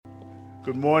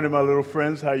Good morning, my little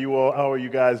friends. How are you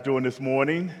guys doing this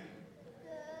morning?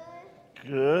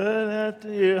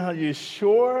 Good. Are you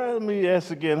sure? Let me ask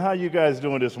again. How you guys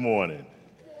doing this morning?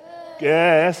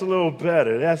 Yeah, that's a little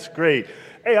better. That's great.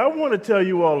 Hey, I want to tell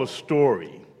you all a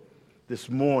story this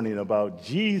morning about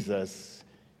Jesus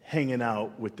hanging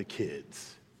out with the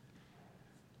kids.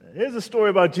 Here's a story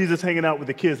about Jesus hanging out with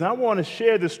the kids. And I want to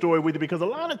share this story with you because a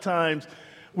lot of times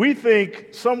we think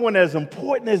someone as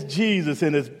important as Jesus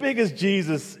and as big as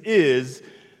Jesus is,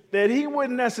 that he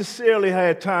wouldn't necessarily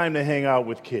have time to hang out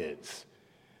with kids.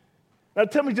 Now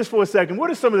tell me just for a second,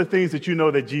 what are some of the things that you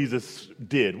know that Jesus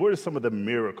did? What are some of the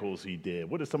miracles he did?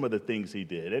 What are some of the things he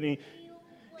did?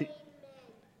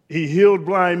 He healed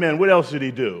blind men. What else did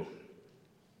he do?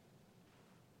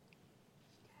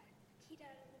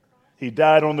 He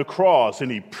died on the cross,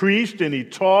 and he preached, and he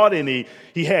taught, and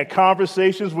he had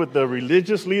conversations with the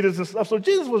religious leaders and stuff. So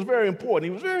Jesus was very important. He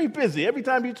was very busy. Every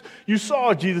time you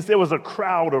saw Jesus, there was a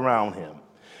crowd around him.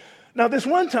 Now, this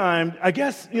one time, I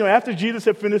guess, after Jesus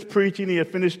had finished preaching, he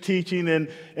had finished teaching, and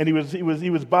he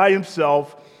was by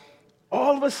himself.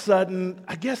 All of a sudden,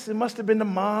 I guess it must have been the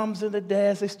moms and the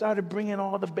dads. They started bringing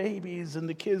all the babies and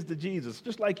the kids to Jesus,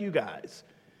 just like you guys.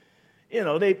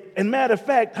 And matter of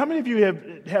fact, how many of you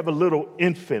have a little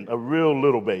infant, a real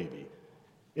little baby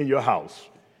in your house?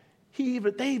 They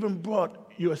even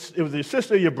brought it was your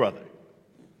sister or your brother?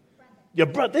 Your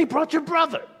brother. They brought your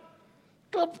brother.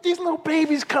 These little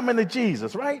babies coming to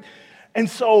Jesus, right? And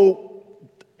so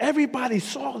everybody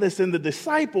saw this, and the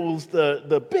disciples,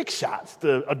 the big shots,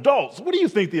 the adults, what do you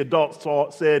think the adults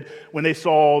said when they saw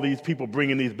all these people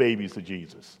bringing these babies to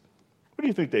Jesus? What do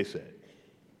you think they said?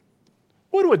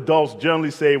 What do adults generally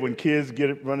say when kids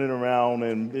get running around?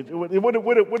 And what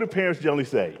do parents generally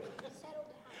say?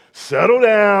 Settle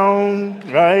down,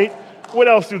 right? What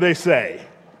else do they say?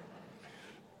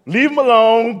 Leave them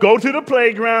alone, go to the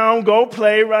playground, go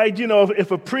play, right?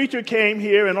 If a preacher came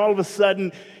here and all of a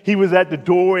sudden he was at the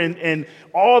door and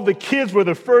all the kids were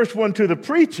the first one to the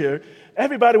preacher,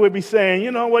 everybody would be saying,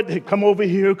 you know what, hey, come over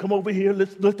here,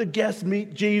 let's let the guests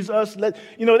meet Jesus.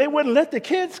 They wouldn't let the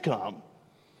kids come.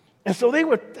 And so they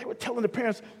were telling the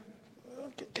parents,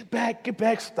 get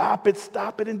back, stop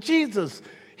it. And Jesus,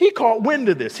 he caught wind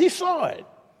of this. He saw it.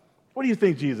 What do you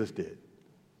think Jesus did?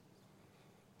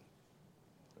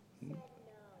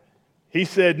 He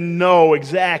said no,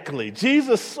 exactly.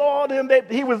 Jesus saw them,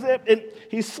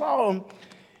 he saw them,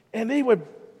 and they were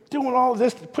doing all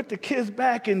this to put the kids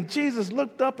back, and Jesus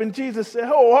looked up and Jesus said,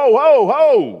 ho, ho, ho,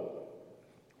 ho,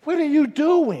 what are you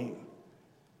doing?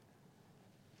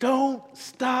 Don't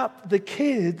stop the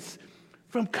kids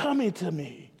from coming to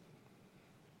me.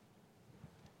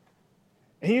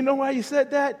 And you know why he said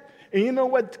that? And you know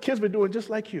what? The kids were doing just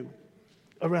like you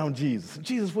around Jesus.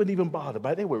 Jesus wouldn't even bother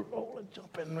by it. They were rolling,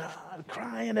 jumping around,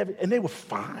 crying, and they were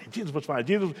fine. Jesus was fine.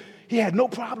 He had no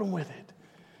problem with it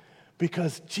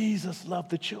because Jesus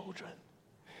loved the children.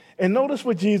 And notice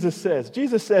what Jesus says.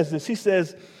 Jesus says this. He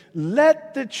says,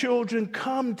 let the children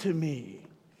come to me.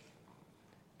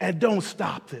 And don't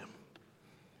stop them.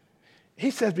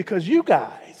 He says, because you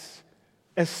guys,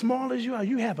 as small as you are,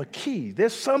 you have a key.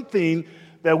 There's something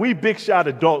that we big shot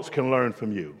adults can learn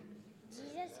from you.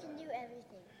 Jesus can do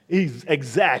everything.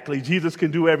 Exactly. Jesus can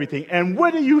do everything. And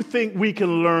what do you think we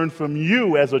can learn from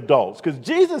you as adults? Because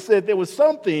Jesus said there was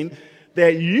something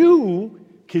that you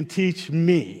can teach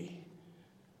me.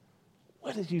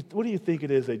 What do you think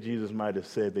it is that Jesus might have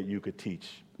said that you could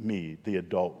teach me, the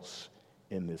adults,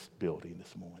 in this building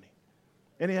this morning?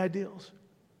 Any ideas?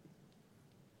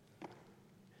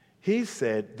 He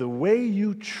said, the way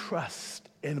you trust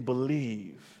and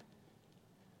believe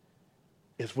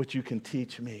is what you can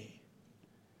teach me.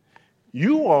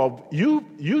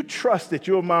 You trust that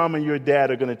your mom and your dad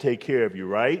are going to take care of you,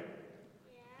 right?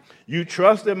 Yeah. You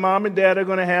trust that mom and dad are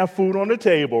going to have food on the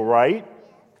table, right?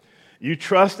 You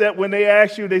trust that when they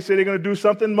ask you, they say they're going to do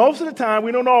something. Most of the time,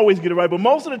 we don't always get it right, but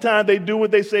most of the time they do what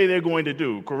they say they're going to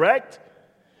do, correct?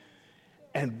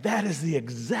 And that is the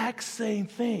exact same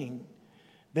thing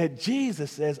that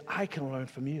Jesus says, I can learn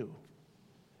from you.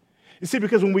 You see,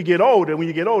 because when you get older,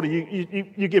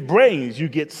 you get brains, you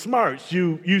get smarts,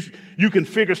 you can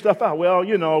figure stuff out. Well,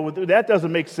 that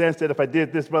doesn't make sense that if I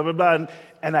did this, blah, blah, blah,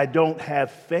 and I don't have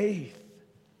faith.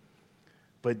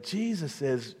 But Jesus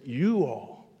says, you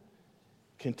all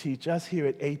can teach us here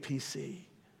at APC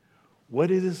what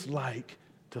it is like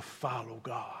to follow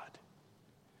God.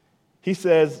 He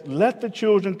says, let the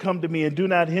children come to me and do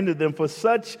not hinder them, to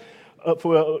such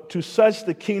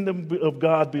the kingdom of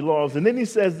God belongs. And then he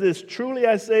says this, truly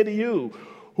I say to you,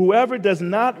 whoever does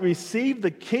not receive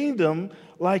the kingdom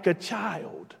like a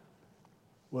child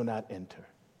will not enter.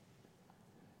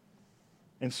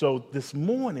 And so this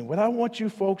morning, what I want you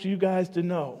folks, you guys to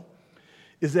know,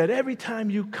 is that every time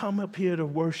you come up here to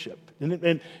worship,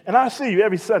 and I see you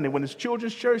every Sunday when it's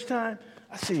children's church time,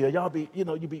 I see you, y'all be, you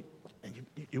be, and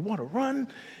you want to run,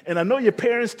 and I know your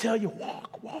parents tell you,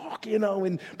 walk,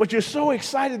 but you're so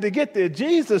excited to get there.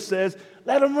 Jesus says,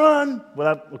 let them run.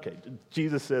 Well, okay,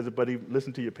 Jesus says it, but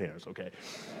listen to your parents, okay?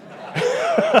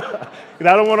 And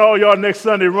I don't want all y'all next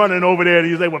Sunday running over there and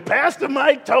you say, well, Pastor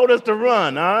Mike told us to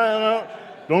run.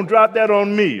 Don't drop that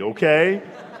on me, okay?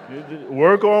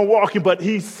 Work on walking, but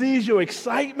he sees your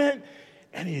excitement,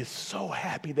 and he is so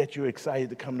happy that you're excited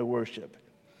to come to worship.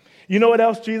 You know what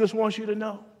else Jesus wants you to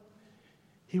know?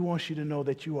 He wants you to know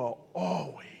that you are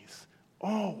always,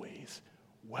 always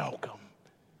welcome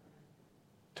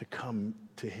to come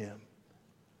to him.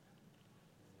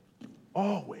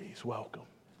 Always welcome.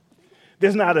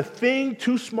 There's not a thing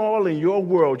too small in your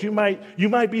world. You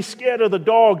might be scared of the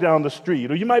dog down the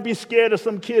street, or you might be scared of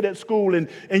some kid at school, and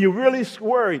you're really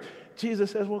worried.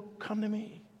 Jesus says, well, come to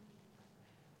me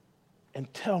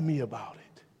and tell me about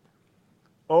it.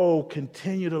 Oh,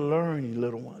 continue to learn, you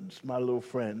little ones, my little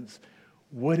friends,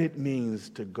 what it means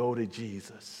to go to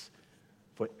Jesus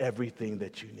for everything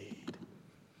that you need.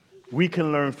 We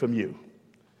can learn from you.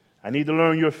 I need to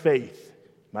learn your faith.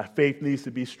 My faith needs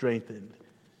to be strengthened.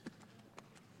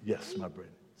 Yes, my brother.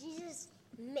 Jesus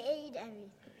made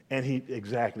everything. And he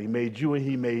exactly made you, and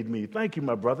he made me. Thank you,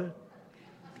 my brother.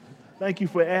 Thank you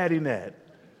for adding that.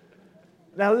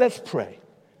 Now let's pray.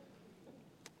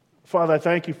 Father, I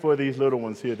thank you for these little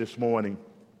ones here this morning.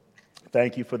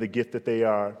 Thank you for the gift that they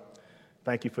are.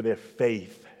 Thank you for their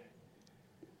faith.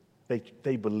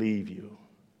 They believe you.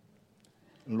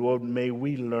 And Lord, may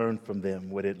we learn from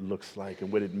them what it looks like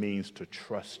and what it means to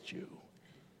trust you.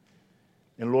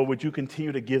 And Lord, would you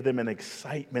continue to give them an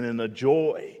excitement and a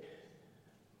joy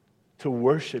to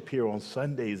worship here on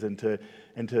Sundays and to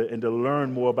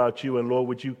learn more about you. And Lord,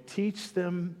 would you teach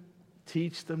them to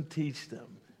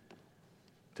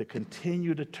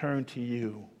continue to turn to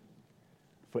you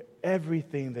for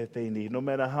everything that they need. No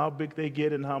matter how big they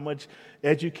get and how much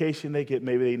education they get,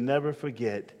 maybe they never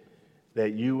forget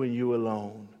that you and you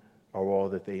alone are all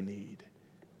that they need.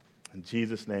 In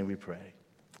Jesus' name we pray.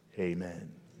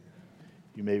 Amen.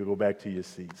 You may go back to your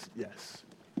seats. Yes.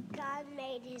 God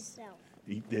made himself.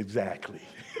 Exactly.